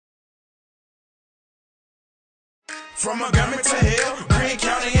From Montgomery to Hale, Green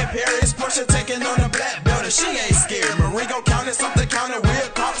County and Paris, Portia taking on the Blackbelt, and she ain't scared. Marengo County, something county, we're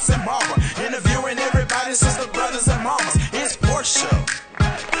cops and barber, interviewing everybody, sister, brothers, and mamas. It's Portia.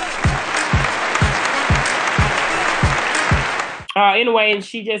 Anyway, and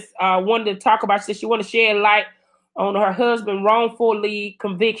she just wanted to talk about this. She wanted to shed light on her husband's wrongfully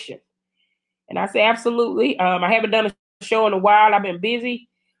conviction. And I said, absolutely. I haven't done a show in a while. I've been busy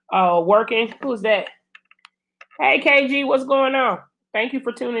working. Who's that? Hey, KG, what's going on? Thank you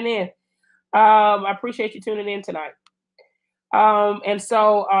for tuning in. I appreciate you tuning in tonight. And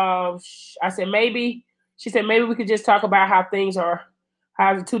so I said, maybe, she said, maybe we could just talk about how things are,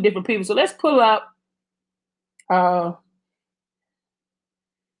 how the two different people. So let's pull up.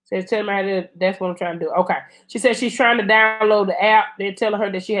 Says, tell me how to, that's what I'm trying to do. Okay. She said she's trying to download the app. They're telling her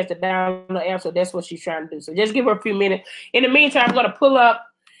that she has to download the app, so that's what she's trying to do. So just give her a few minutes. In the meantime, I'm going to pull up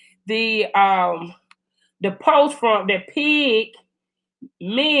the post from that Pig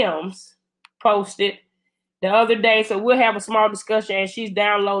Mims posted the other day. So we'll have a small discussion as she's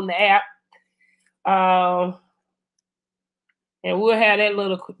downloading the app. And we'll have that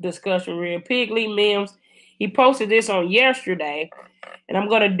little discussion real. Piggly Mims, he posted this on yesterday. And I'm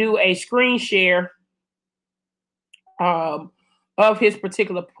going to do a screen share of his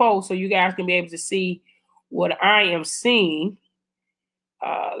particular post so you guys can be able to see what I am seeing.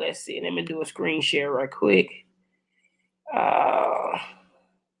 Let's see. Let me do a screen share right quick.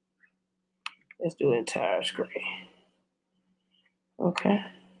 Let's do an entire screen. Okay.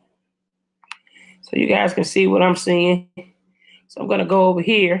 So you guys can see what I'm seeing. So I'm going to go over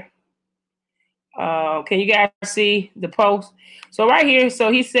here. Can you guys see the post? So right here,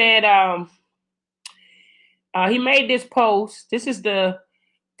 so he said he made this post. This is the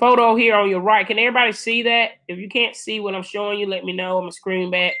photo here on your right. Can everybody see that? If you can't see what I'm showing you, let me know. I'm going to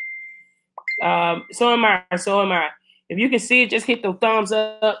screen back. So am I. So am I. If you can see it, just hit the thumbs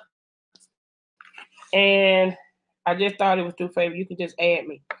up. And I just thought it was through favor. You can just add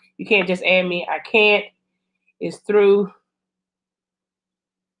me. You can't just add me. I can't. It's through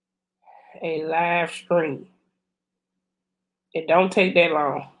a live stream. It don't take that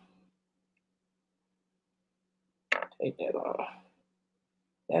long. Take that long.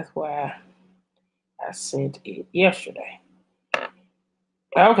 That's why I sent it yesterday.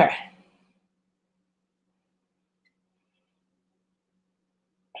 Okay.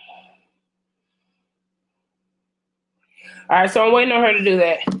 All right, so I'm waiting on her to do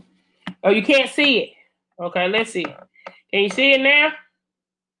that. Oh, you can't see it. Okay, let's see. Can you see it now?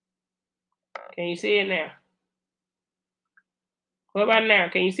 Can you see it now? What about now?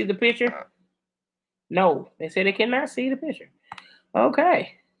 Can you see the picture? No, they said they cannot see the picture.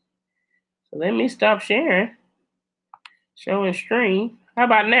 Okay. So let me stop sharing. Show and stream. How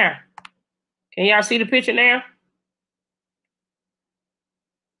about now? Can y'all see the picture now?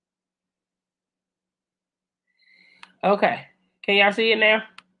 Okay. Can y'all see it now?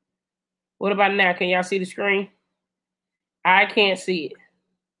 What about now? Can y'all see the screen? I can't see it.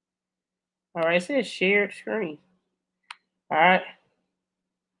 All right, it says shared screen. All right.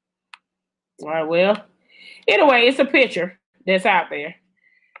 All right, well, anyway, it's a picture that's out there.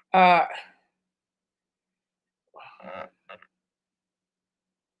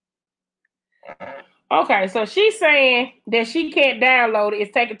 Okay, so she's saying that she can't download it.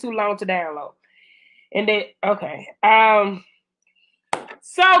 It's taking too long to download. And then, okay.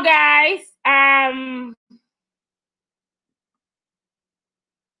 So guys,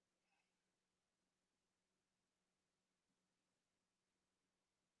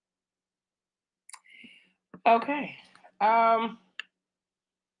 okay.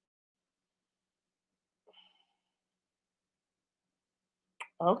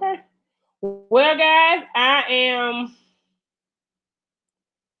 Okay. Well, guys, I am.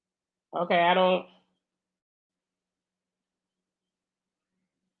 Okay, I don't.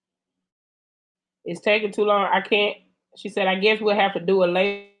 It's taking too long. I can't. She said, I guess we'll have to do it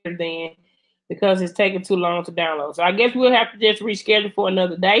later then because it's taking too long to download. So I guess we'll have to just reschedule for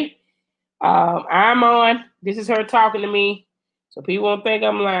another day. I'm on. This is her talking to me. So people won't think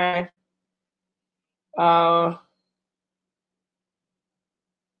I'm lying.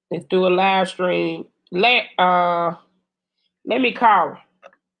 Let's do a live stream. Let me call her.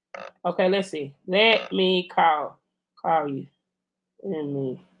 Okay, let's see. Let me call you. Let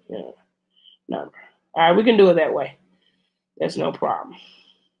me, yeah, number. All right, we can do it that way. That's no problem.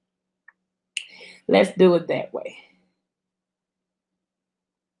 Let's do it that way.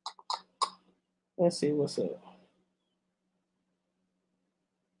 Let's see what's up.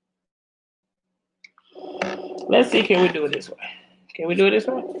 Let's see, can we do it this way? Can we do it this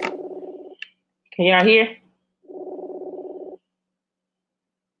way? Can y'all hear?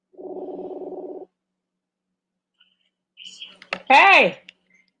 Hey.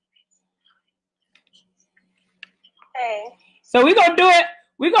 Hey. So we're gonna do it.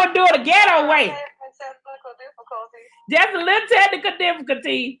 We're gonna do it a ghetto way. Technical difficulties. Just a little technical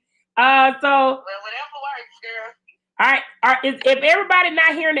difficulty. So Well, whatever works, girl. All right. If everybody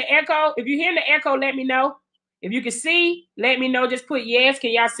not hearing the echo, if you're hearing the echo, let me know. If you can see, let me know. Just put yes.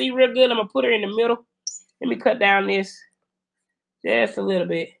 Can y'all see real good? I'm gonna put her in the middle. Let me cut down this just a little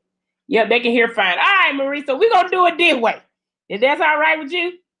bit. Yep, they can hear fine. All right, Marie. So we're gonna do it this way. If that's all right with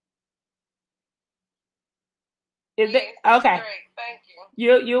you? Yes, okay? Great. Thank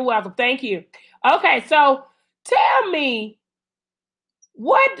you. You're welcome. Thank you. Okay, so tell me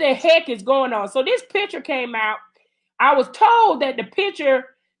what the heck is going on. So this picture came out. I was told that the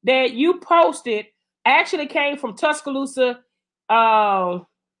picture that you posted actually came from Tuscaloosa.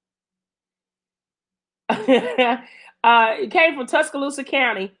 It came from Tuscaloosa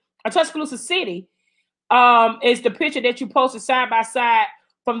County, or Tuscaloosa City. Is the picture that you posted side by side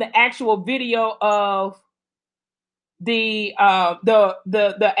from the actual video of the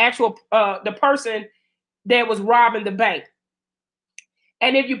actual the person that was robbing the bank.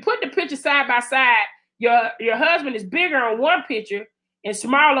 And if you put the picture side by side, your husband is bigger on one picture and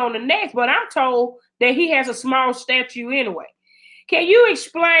smaller on the next, but I'm told that he has a small statue anyway. Can you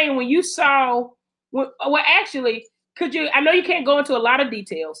explain when you saw, well, actually, could you, I know you can't go into a lot of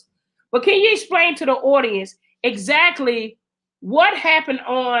details, but can you explain to the audience exactly what happened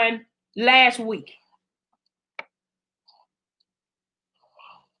on last week?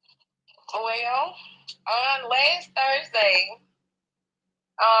 Well, on last Thursday,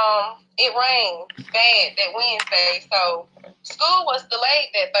 it rained bad that Wednesday, so school was delayed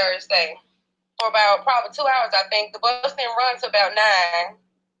that Thursday for about probably 2 hours, I think. The bus didn't run till about 9.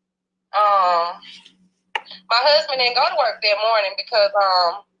 My husband didn't go to work that morning because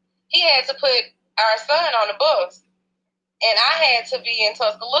he had to put our son on the bus, and I had to be in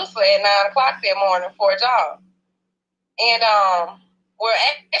Tuscaloosa at 9 o'clock that morning for a job. And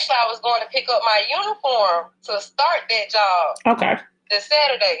actually, I was going to pick up my uniform to start that job. Okay. The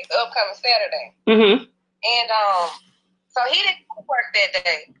upcoming Saturday. Mm-hmm. And so he didn't go to work that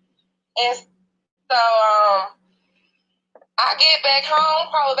day. And so I get back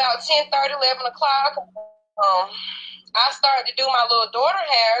home probably about 10:30, 11 o'clock. I started to do my little daughter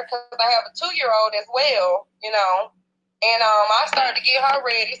hair because I have a 2-year-old as well, you know. And I started to get her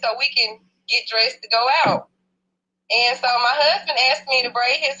ready so we can get dressed to go out. And so my husband asked me to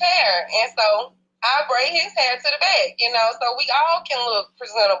braid his hair. And so I braid his hair to the back, you know, so we all can look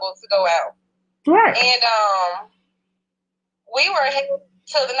presentable to go out. Right. And we were headed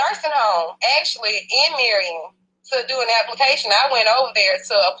to the nursing home, actually, in Marion, to do an application. I went over there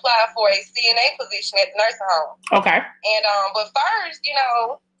to apply for a CNA position at the nursing home. Okay. And but first, you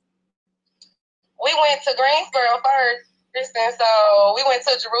know, we went to Greensboro first. And so we went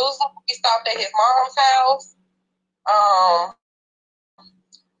to Jerusalem. We stopped at his mom's house.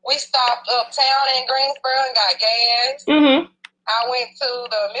 We stopped uptown in Greensboro and got gas. Mm-hmm. I went to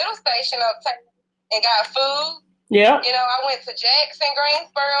the middle station uptown and got food. Yeah. You know, I went to Jackson,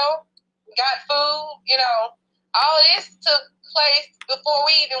 Greensboro, got food. You know, all of this took place before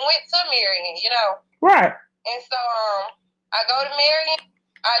we even went to Marion, you know. Right. And so I go to Marion,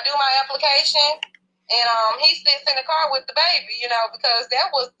 I do my application, and he sits in the car with the baby, you know, because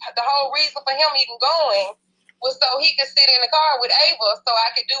that was the whole reason for him even going, was so he could sit in the car with Ava so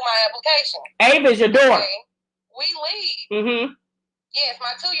I could do my application. Ava's your daughter. Okay. We leave. Mm-hmm. Yes,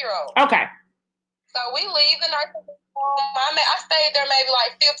 my 2-year-old. Okay. So we leave the nursing home. I stayed there maybe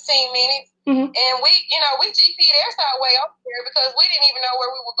like 15 minutes. Mm-hmm. And we GP'd our way over there because we didn't even know where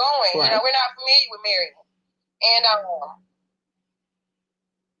we were going. Right. You know, we're not familiar with Marion. And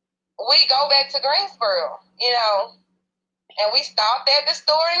we go back to Greensboro, you know, and we stopped at the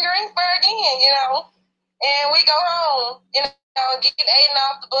store in Greensboro again, you know. And we go home, you know, get Aiden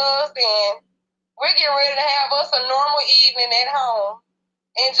off the bus, and we're getting ready to have us a normal evening at home,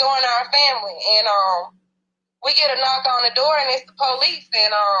 enjoying our family. And we get a knock on the door, and it's the police,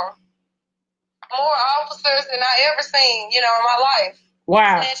 and more officers than I ever seen, you know, in my life.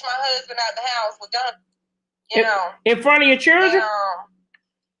 Wow. Snatched my husband out the house with guns, you know. In front of your children? And,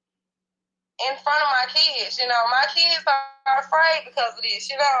 in front of my kids, you know. My kids are afraid because of this,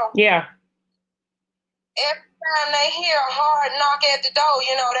 you know. Yeah. Every time they hear a hard knock at the door,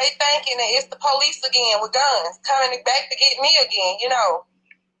 you know, they thinking that it's the police again with guns coming back to get me again, you know.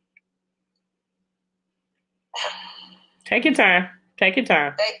 Take your time. Take your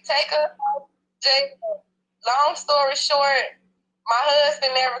time. They take us to jail. Long story short, my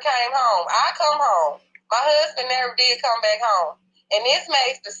husband never came home. I come home. My husband never did come back home. And this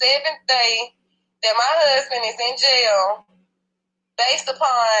makes the 7th day that my husband is in jail based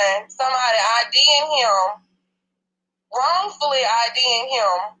upon somebody IDing him, wrongfully IDing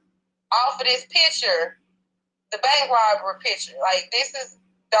him off of this picture, the bank robbery picture. Like, this is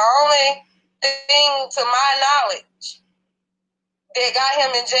the only thing to my knowledge that got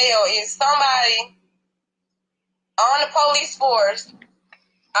him in jail is somebody on the police force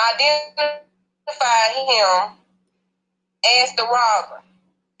identified him as the robber.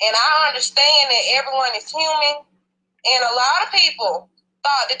 And I understand that everyone is human, and a lot of people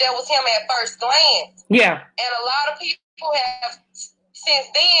thought that was him at first glance. Yeah. And a lot of people have since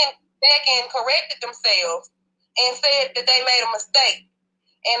then back and corrected themselves and said that they made a mistake.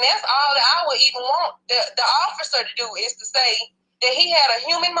 And that's all that I would even want the officer to do, is to say that he had a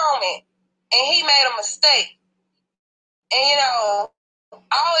human moment and he made a mistake. And, you know,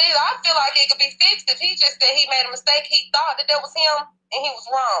 all it is, I feel like it could be fixed if he just said he made a mistake. He thought that was him and he was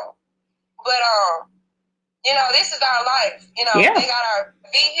wrong. But, you know, this is our life. You know, yeah. They got our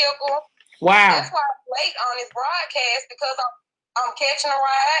vehicle. Wow. That's why I'm late on this broadcast, because I'm catching a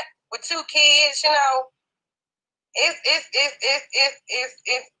ride with 2 kids, you know. It's this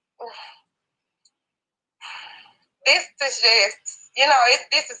is just, you know,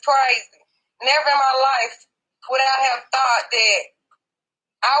 this is crazy. Never in my life would I have thought that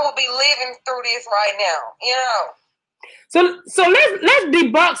I would be living through this right now, you know. So let's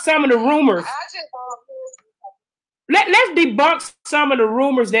debunk some of the rumors. I just Let's debunk some of the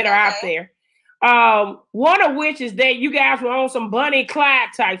rumors that are out there. One of which is that you guys were on some Bonnie and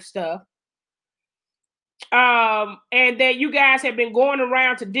Clyde type stuff. And that you guys have been going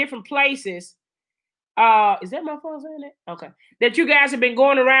around to different places. Is that my phone saying that? Okay. That you guys have been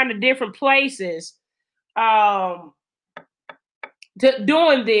going around to different places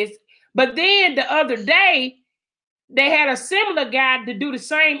doing this. But then the other day, they had a similar guy to do the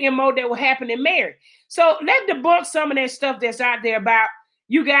same MO that would happen in Mary. So let's debunk some of that stuff that's out there about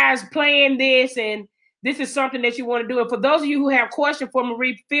you guys playing this, and this is something that you want to do. And for those of you who have questions for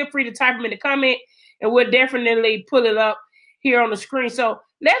Marie, feel free to type them in the comment, and we'll definitely pull it up here on the screen. So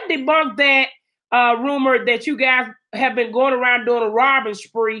let's debunk that rumor that you guys have been going around doing a robbing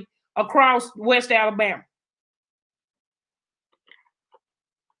spree across West Alabama.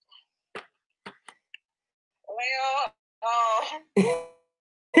 Well, we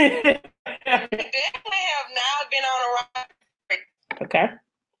definitely have not been on a robbery. Okay.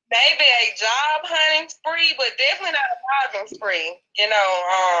 Maybe a job hunting spree, but definitely not a robbing spree, you know.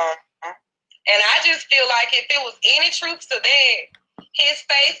 And I just feel like if there was any truth to that, his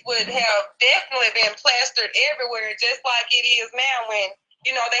face would have definitely been plastered everywhere, just like it is now when,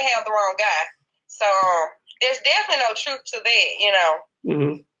 you know, they have the wrong guy. So there's definitely no truth to that, you know.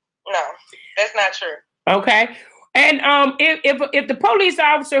 Mm-hmm. No, that's not true. Okay. And if the police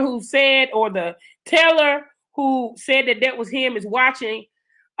officer who said, or the teller who said that was him, is watching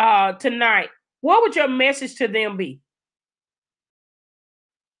tonight, what would your message to them be?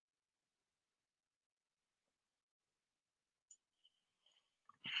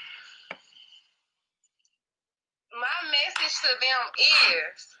 My message to them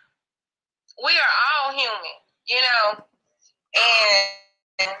is, we are all human, you know,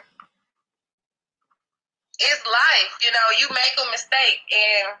 and it's life, you know. You make a mistake,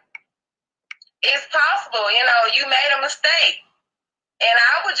 and it's possible, you know, you made a mistake. And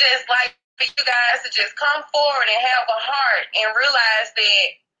I would just like for you guys to just come forward and have a heart and realize that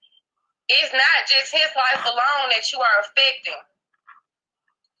it's not just his life alone that you are affecting.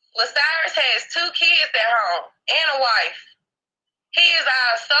 Lacyrus has 2 kids at home and a wife. He is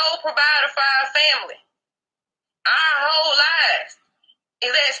our sole provider for our family. Our whole lives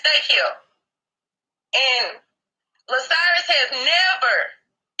is at stake here. And Lacyrus has never,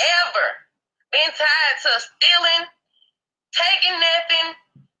 ever been tied to stealing, taking nothing,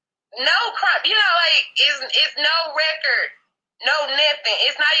 no crime. You know, like, it's no record, no nothing.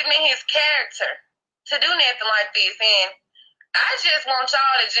 It's not even in his character to do nothing like this. And I just want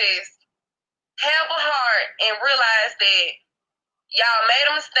y'all to just have a heart and realize that y'all made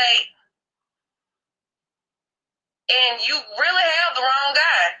a mistake and you really have the wrong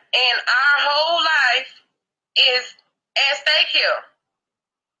guy. And our whole life is at stake here.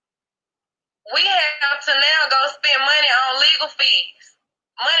 We have to now go spend money on legal fees,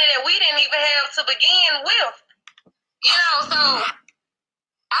 money that we didn't even have to begin with. You know, so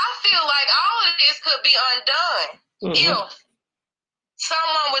I feel like all of this could be undone if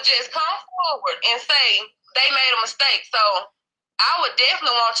someone would just come forward and say they made a mistake. So I would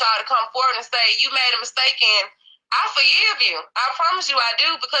definitely want y'all to come forward and say, you made a mistake and I forgive you. I promise you I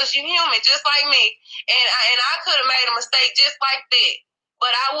do, because you're human just like me. And I could have made a mistake just like that.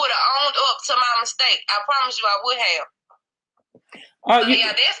 But I would have owned up to my mistake. I promise you I would have.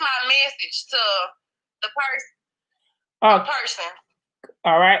 Yeah, that's my message to the person.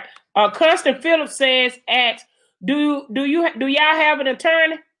 All right. Constant Phillips asks, do y'all have an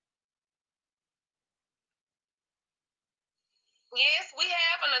attorney? Yes, we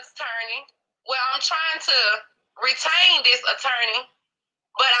have an attorney. Well, I'm trying to retain this attorney,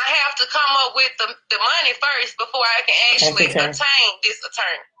 but I have to come up with the money first before I can actually attain this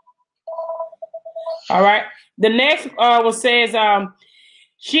attorney. All right. The next one says,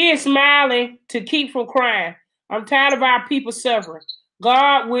 she is smiling to keep from crying. I'm tired of our people suffering.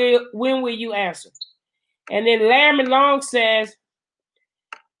 God, when will you answer? And then Larry Long says,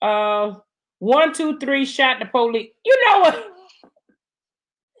 1, 2, 3 shot the police. You know what?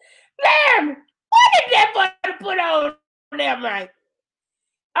 Larry, what did that fucker put on there, Mike?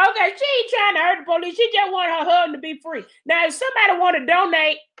 Okay, she ain't trying to hurt the police. She just want her husband to be free. Now, if somebody want to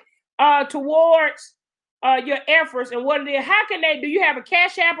donate towards your efforts and what it is, how can they? Do you have a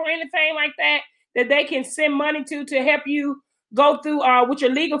Cash App or anything like that they can send money to help you go through with your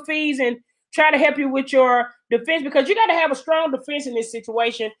legal fees and try to help you with your defense? Because you got to have a strong defense in this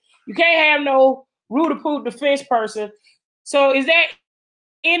situation. You can't have no rude-to-poot defense person. So is there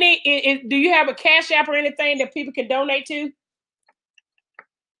do you have a Cash App or anything that people can donate to?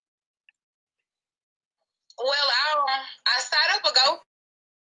 Well, I started up a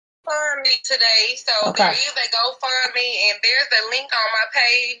GoFundMe today, so there is a GoFundMe, and there's a link on my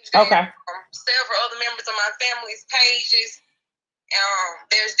page. Several other members of my family's pages.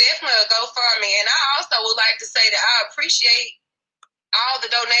 There's definitely a GoFundMe, and I also would like to say that I appreciate all the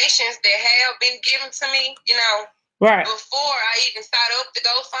donations that have been given to me. You know, before I even started up the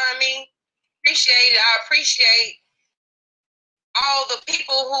GoFundMe, I appreciate all the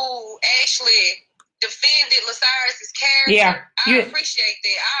people who actually defended Lacyrus' character. Yeah. I appreciate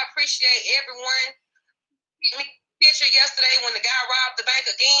that. I appreciate everyone. Me picture yesterday when the guy robbed the bank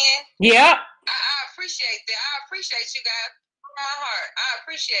again. Yeah. I appreciate that. I appreciate you guys from my heart. I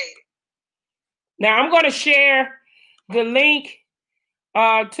appreciate it. Now I'm going to share the link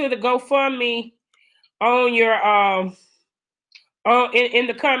to the GoFundMe on your in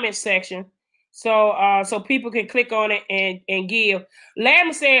the comment section, so people can click on it and give.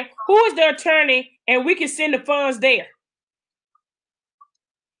 Lamb said, "Who is the attorney?" And we can send the funds there.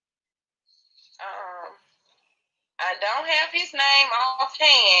 I don't have his name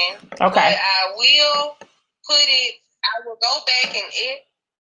offhand. Okay. But I will put it. I will go back and it.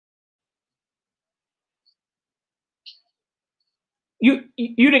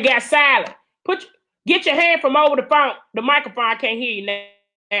 You done got silent. Get your hand from over the phone. The microphone. I can't hear you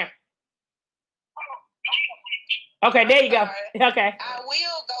now. Okay, there you go. Okay. I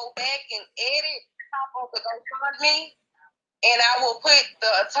will go back and edit top of the GoFundMe, and I will put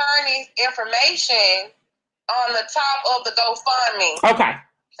the attorney's information on the top of the GoFundMe. Okay.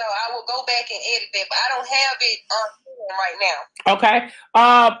 So I will go back and edit that, but I don't have it on right now. Okay.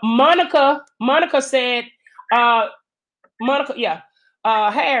 Monica said,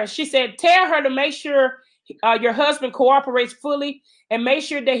 Harris, she said, tell her to make sure your husband cooperates fully and make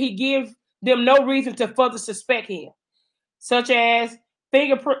sure that he gives them no reason to further suspect him, such as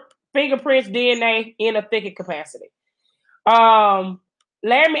fingerprints, DNA in a thicker capacity.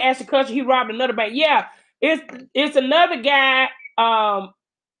 Larry asked the country he robbed another bank. Yeah, it's another guy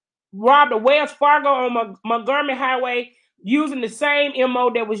robbed a Wells Fargo on Montgomery Highway using the same MO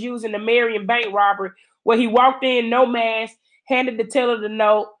that was used in the Marion Bank robbery, where he walked in, no mask, handed the teller the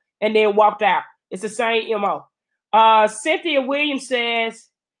note, and then walked out. It's the same MO. Cynthia Williams says,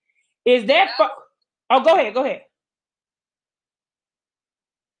 is that... go ahead.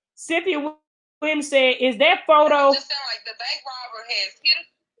 Cynthia Williams said, is that photo... It just sound like the bank robber has hit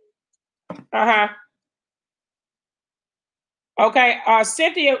him. Okay.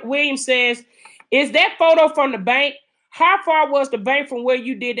 Cynthia Williams says, is that photo from the bank? How far was the bank from where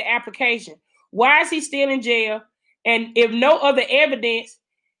you did the application? Why is he still in jail? And if no other evidence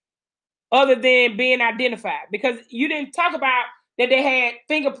other than being identified, because you didn't talk about that they had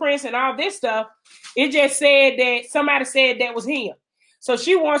fingerprints and all this stuff. It just said that somebody said that was him. So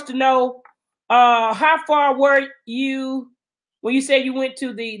she wants to know how far were you when you said you went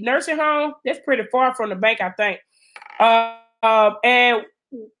to the nursing home? That's pretty far from the bank, I think. And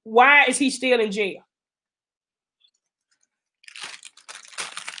why is he still in jail?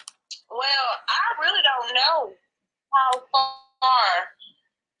 Well, I really don't know how far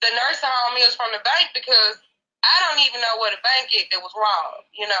the nursing home is from the bank, because I don't even know where the bank is that was robbed,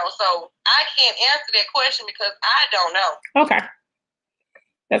 so I can't answer that question because I don't know. Okay.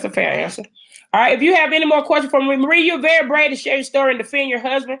 That's a fair answer. All right. If you have any more questions for Marie, you're very brave to share your story and defend your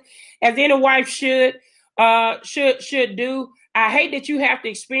husband, as any wife should do. I hate that you have to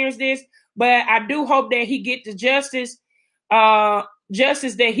experience this, but I do hope that he get the justice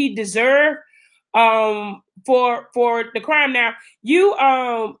that he deserved for the crime. Now, you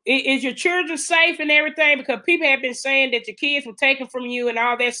is your children safe and everything? Because people have been saying that your kids were taken from you and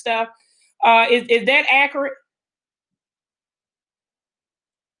all that stuff. Is that accurate?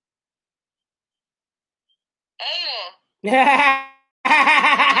 Shut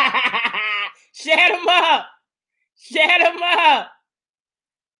him up. Shut him up.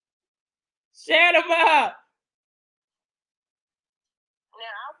 Shut him up.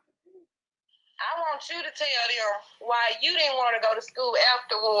 Now, I want you to tell them why you didn't want to go to school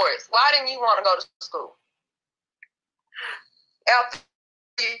afterwards. Why didn't you want to go to school? After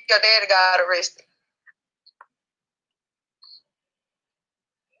your daddy got arrested.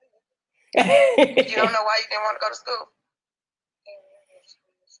 You don't know why you didn't want to go to school?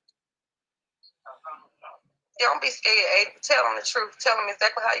 Don't be scared, Aiden. Tell them the truth. Tell them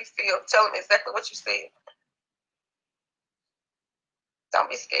exactly how you feel. Tell them exactly what you said. Don't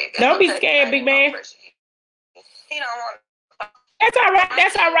be scared. Don't be scared, big man. He don't want to. That's all right.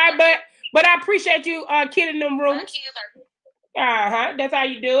 That's all right, but I appreciate you kidding them rooms. That's how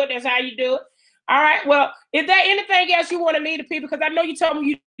you do it. That's how you do it. All right. Well, is there anything else you want to leave the people? Because I know you told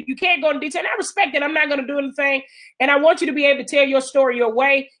me you can't go into detail. And I respect it. I'm not going to do anything. And I want you to be able to tell your story your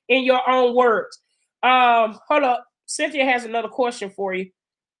way in your own words. Hold up. Cynthia has another question for you.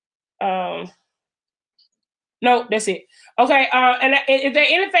 No, that's it. Okay. And is there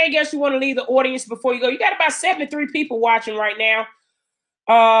anything else you want to leave the audience before you go? You got about 73 people watching right now.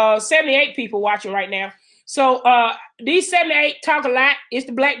 78 people watching right now. So these 78 talk a lot. It's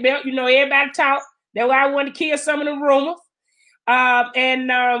the black belt. You know, everybody talk. That's why I want to kill some of the rumors.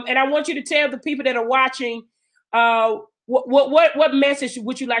 And I want you to tell the people that are watching what message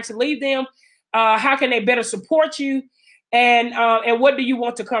would you like to leave them? How can they better support you? And what do you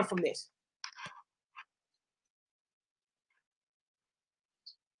want to come from this?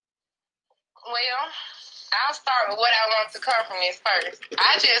 Well, I'll start with what I want to come from this first.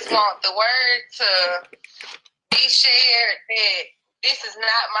 I just want the word to be shared that this is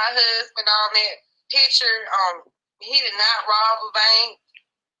not my husband on that picture. He did not rob a bank.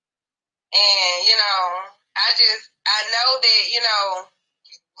 And, you know, I know that, you know,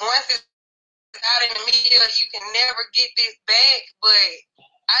 once it's out in the media, you can never get this back. But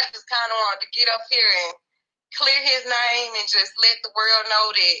I just kind of want to get up here and clear his name and just let the world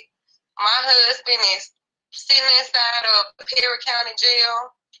know that my husband is sitting inside of Perry County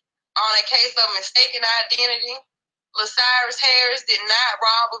Jail on a case of mistaken identity. Lacyrus Harris did not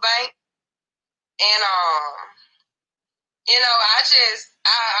rob a bank. And, you know, I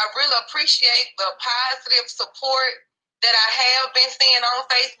really appreciate the positive support that I have been seeing on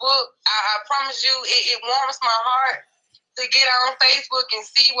Facebook. I promise you, it warms my heart to get on Facebook and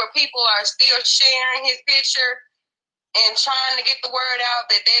see where people are still sharing his picture and trying to get the word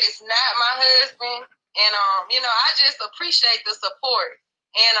out that that is not my husband. And, you know, I just appreciate the support.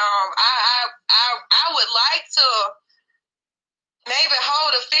 And I would like to maybe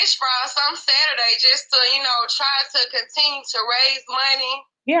hold a fish fry some Saturday just to, you know, try to continue to raise money.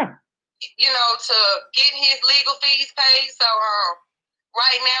 Yeah. You know, to get his legal fees paid. So,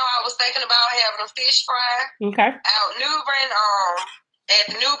 right now I was thinking about having a fish fry. Okay. Out Newbern, at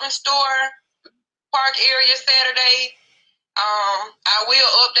the Newbern store park area Saturday. I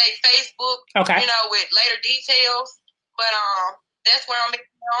will update Facebook, you know, with later details. But that's where I'm at.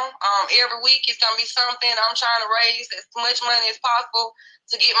 Every week it's gonna be something. I'm trying to raise as much money as possible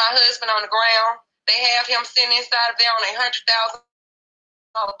to get my husband on the ground. They have him sitting inside of there on $100,000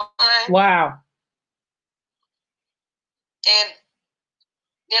 bond. Wow. And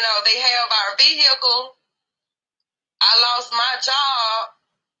you know, they have our vehicle. I lost my job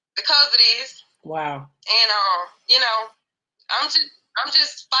because of this. Wow. And you know, I'm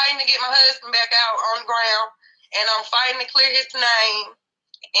just fighting to get my husband back out on the ground, and I'm fighting to clear his name,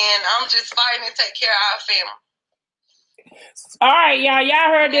 and I'm just fighting to take care of our family. All right,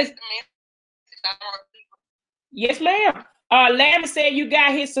 y'all heard this. Yes, ma'am. Lamb said you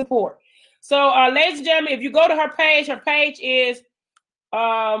got his support. So, ladies and gentlemen, if you go to her page is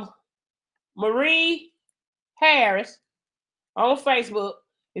Marie Harris on Facebook.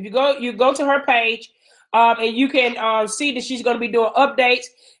 If you go to her page, and you can see that she's going to be doing updates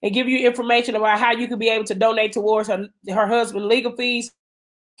and give you information about how you can be able to donate towards her husband's legal fees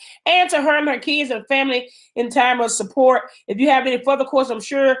and to her and her kids and family in time of support. If you have any further questions, I'm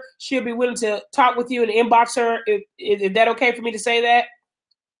sure she'll be willing to talk with you and inbox her. Is that okay for me to say that?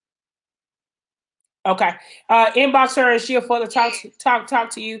 Okay. Inbox her and she'll further talk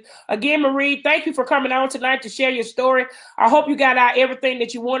to you. Again, Marie, thank you for coming on tonight to share your story. I hope you got out everything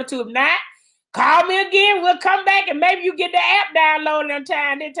that you wanted to. If not, call me again. We'll come back and maybe you get the app downloaded on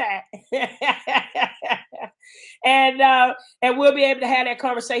time this time. And we'll be able to have that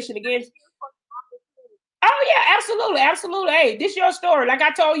conversation again. Oh yeah, absolutely, absolutely. Hey, this is your story. Like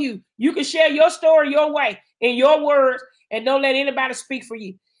I told you, you can share your story your way, in your words, and don't let anybody speak for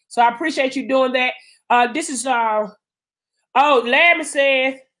you. So I appreciate you doing that. This is Larry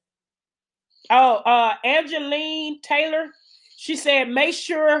says, Angeline Taylor. She said, make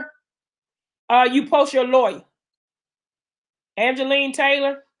sure you post your lawyer. Angeline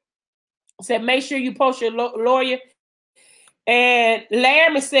Taylor said, make sure you post your lawyer. And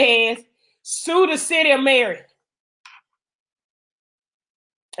Larry says, sue the city of Mary.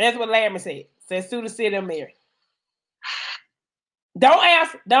 That's what Larry said. Says sue the city of Mary. Don't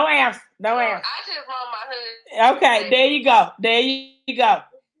ask. Don't ask. Don't ask. I just want my husband. Okay, there you go. There you go.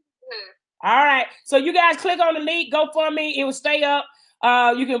 All right. So you guys click on the link, GoFundMe. It will stay up.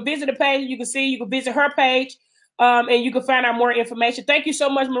 You can visit the page. You can visit her page, and you can find out more information. Thank you so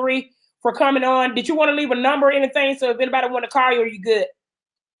much, Marie, for coming on. Did you want to leave a number or anything? So if anybody want to call you, are you good?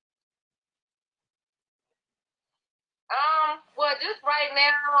 Well, just right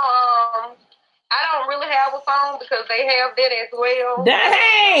now, I don't really have a phone because they have that as well.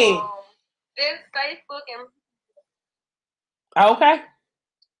 Dang. Just Facebook and. Okay.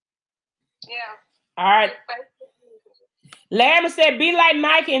 Yeah. All right. Larry said, be like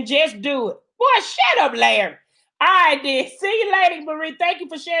Nike and just do it. Boy, shut up, Larry. All right, then. See you later, Marie. Thank you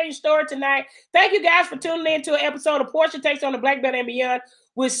for sharing your story tonight. Thank you guys for tuning in to an episode of Portia Takes on the Blackbelt and Beyond.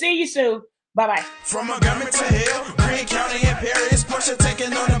 We'll see you soon. Bye-bye. From Montgomery to Hale, Green County and Paris, Portia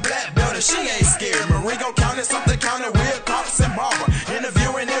taking on the black belt, and she ain't scared. Marie gon' count it, something counted, we're cops and barber.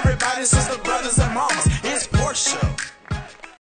 Interviewing everybody since the brother.